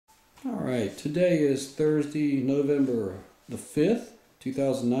Alright, today is Thursday, November the 5th,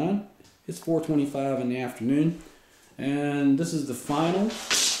 2009. It's 4:25 in the afternoon, and this is the final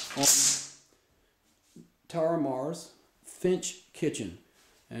on Tower Mars Finch kitchen.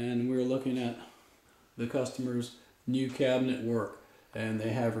 And we're looking at the customer's new cabinet work. And they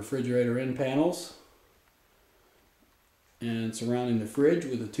have refrigerator end panels, and surrounding the fridge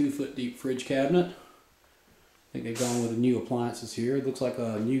with a 2-foot deep fridge cabinet. I think they've gone with the new appliances here. It looks like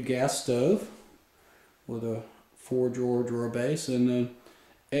a new gas stove with a 4-drawer base and an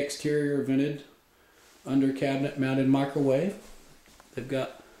exterior vented under cabinet mounted microwave. They've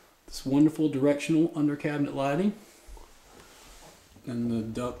got this wonderful directional under cabinet lighting, and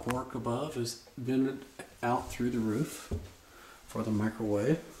the ductwork above is vented out through the roof for the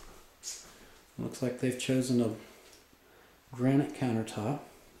microwave. Looks like they've chosen a granite countertop.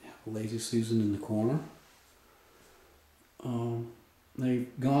 Lazy Susan in the corner. They've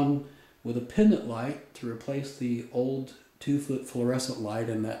gone with a pendant light to replace the old 2-foot fluorescent light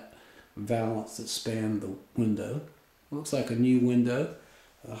and that valance that spanned the window. Looks like a new window,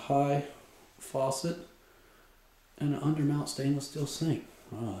 a high faucet, and an undermount stainless steel sink.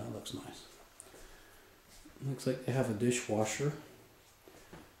 Oh, that looks nice. Looks like they have a dishwasher,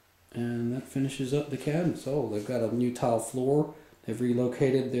 and that finishes up the cabinets. Oh, they've got a new tile floor. They've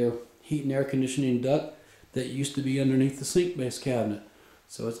relocated their heat and air conditioning duct that used to be underneath the sink base cabinet,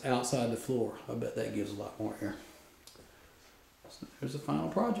 so it's outside the floor. I bet that gives a lot more air. So there's the final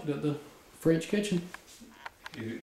project of the French kitchen.